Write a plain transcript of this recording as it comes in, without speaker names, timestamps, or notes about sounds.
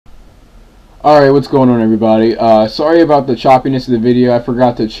Alright, what's going on, everybody? Sorry about the choppiness of the video. I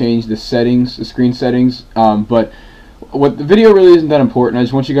forgot to change the settings, the screen settings, but what the video really isn't that important. I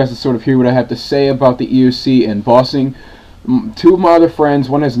just want you guys to sort of hear what I have to say about the EoC and bossing. Two of my other friends,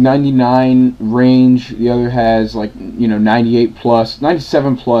 one has 99 range, the other has 98 plus,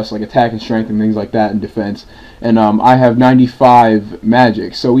 97 plus, like attack and strength and things like that in defense, and I have 95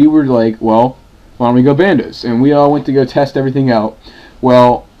 magic. So we were like, well, why don't we go Bandos? And we all went to go test everything out.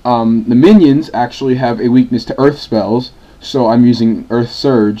 Well, the minions actually have a weakness to earth spells, so I'm using Earth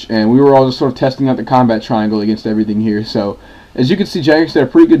Surge, and we were all just sort of testing out the combat triangle against everything here. So as you can see, jagex did a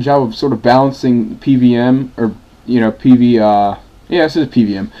pretty good job of sort of balancing PVM, or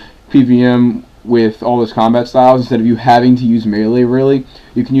PVM with all those combat styles. Instead of you having to use melee, really,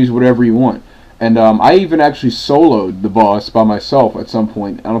 you can use whatever you want. And I even actually soloed the boss by myself at some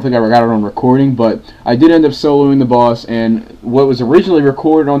point. I don't think I got it on recording, but I did end up soloing the boss, and what was originally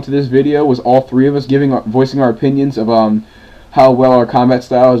recorded onto this video was all three of us voicing our opinions of how well our combat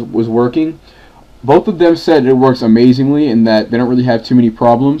style was working. Both of them said it works amazingly and that they don't really have too many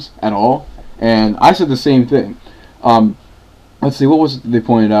problems at all, and I said the same thing. Let's see, what was it they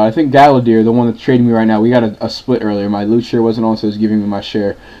pointed out? I think Grarradorr, the one that's trading me right now, we got a split earlier. My loot share wasn't on, so he was giving me my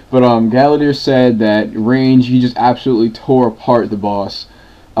share. But Grarradorr said that range, he just absolutely tore apart the boss.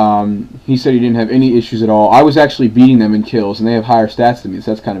 He said he didn't have any issues at all. I was actually beating them in kills, and they have higher stats than me,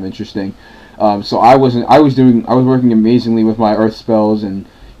 so that's kind of interesting. So I was working amazingly with my earth spells, and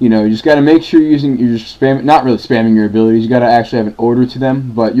you just got to make sure you're not really spamming your abilities. You got to actually have an order to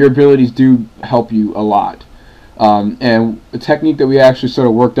them, but your abilities do help you a lot. And the technique that we actually sort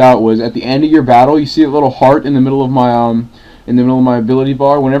of worked out was at the end of your battle, you see a little heart in the middle of my ability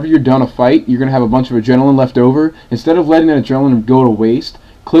bar. Whenever you're done a fight, you're gonna have a bunch of adrenaline left over. Instead of letting that adrenaline go to waste,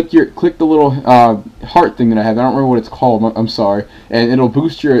 click the little heart thing that I have. I don't remember what it's called. I'm sorry. And it'll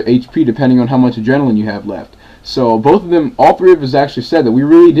boost your HP depending on how much adrenaline you have left. So both of them, all three of us actually said that we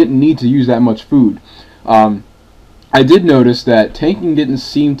really didn't need to use that much food. I did notice that tanking didn't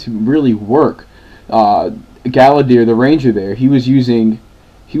seem to really work. Grarradorr, the ranger there, he was using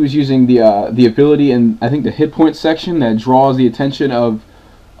the ability in, I think, the hit point section that draws the attention of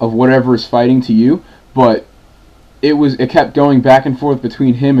whatever is fighting to you, but it kept going back and forth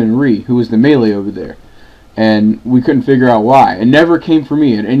between him and Rune, who was the melee over there, and we couldn't figure out why. It never came for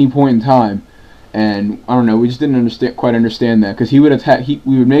me at any point in time, and I don't know, we just didn't quite understand that, because he would attack,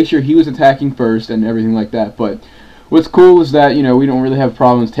 we would make sure he was attacking first and everything like that. But what's cool is that we don't really have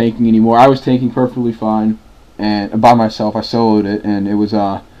problems tanking anymore. I was tanking perfectly fine. And by myself, I soloed it, and it was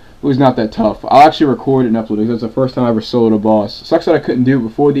not that tough. I'll actually record it and upload it, because that's the first time I ever soloed a boss. Sucks that I couldn't do it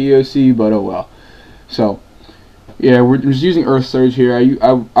before the EoC, but oh well. So, yeah, we're just using Earth Surge here.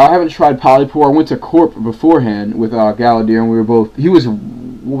 I haven't tried Polypore. I went to Corp beforehand with Grarradorr, and we were both,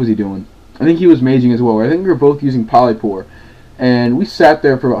 what was he doing? I think he was maging as well. I think we were both using Polypore. And we sat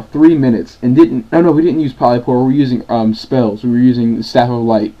there for about 3 minutes and we didn't use Polypore. We were using spells. We were using the Staff of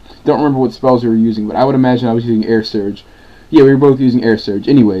Light. Don't remember what spells we were using, but I would imagine I was using Air Surge. Yeah, we were both using Air Surge.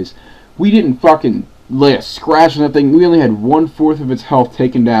 Anyways, we didn't fucking lay a scratch on that thing. We only had 1/4 of its health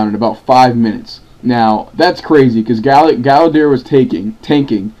taken down in about 5 minutes. Now, that's crazy, because Grarradorr was tanking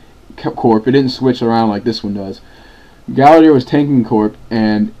Corp. It didn't switch around like this one does. Grarradorr was tanking Corp,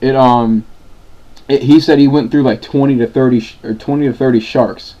 and he said he went through like 20 to 30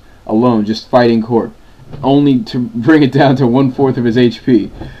 sharks alone just fighting Corp, only to bring it down to 1/4 of his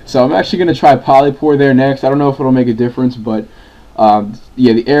HP. So I'm actually going to try Polypore there next. I don't know if it'll make a difference, but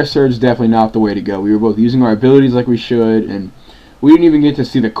yeah, the Air Surge is definitely not the way to go. We were both using our abilities like we should, and we didn't even get to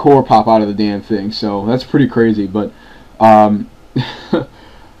see the core pop out of the damn thing, so that's pretty crazy. But I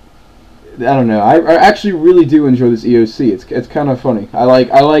don't know. I actually really do enjoy this EoC. It's kind of funny. I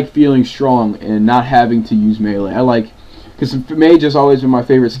like feeling strong and not having to use melee. Because mage has always been my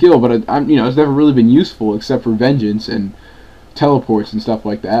favorite skill, but it's never really been useful except for vengeance and teleports and stuff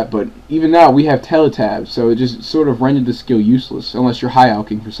like that. But even now we have teletabs, so it just sort of rendered the skill useless unless you're high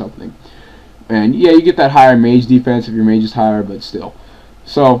alching for something. And yeah, you get that higher mage defense if your mage is higher, but still.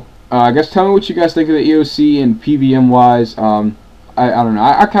 So I guess tell me what you guys think of the EoC and PVM wise. I don't know.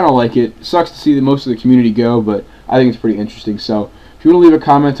 I kind of like it. Sucks to see most of the community go, but I think it's pretty interesting. So if you want to leave a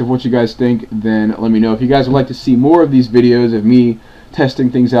comment of what you guys think, then let me know. If you guys would like to see more of these videos of me testing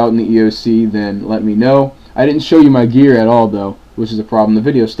things out in the EoC, then let me know. I didn't show you my gear at all, though, which is a problem. The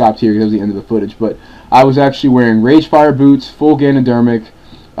video stopped here because that was the end of the footage. But I was actually wearing Ragefire boots, full Ganodermic,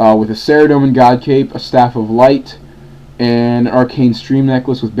 with a Ceradoman God Cape, a Staff of Light, and an Arcane Stream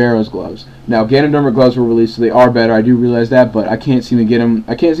Necklace with Barrow's gloves. Now, Ganodermic gloves were released, so they are better. I do realize that, but I can't seem to get them.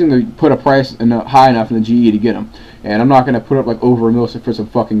 I can't seem to put a price high enough in the GE to get them. And I'm not going to put up like over a millisecond for some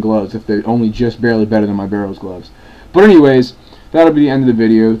fucking gloves if they're only just barely better than my Barrow's gloves. But anyways, that'll be the end of the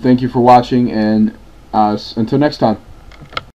video. Thank you for watching, and until next time.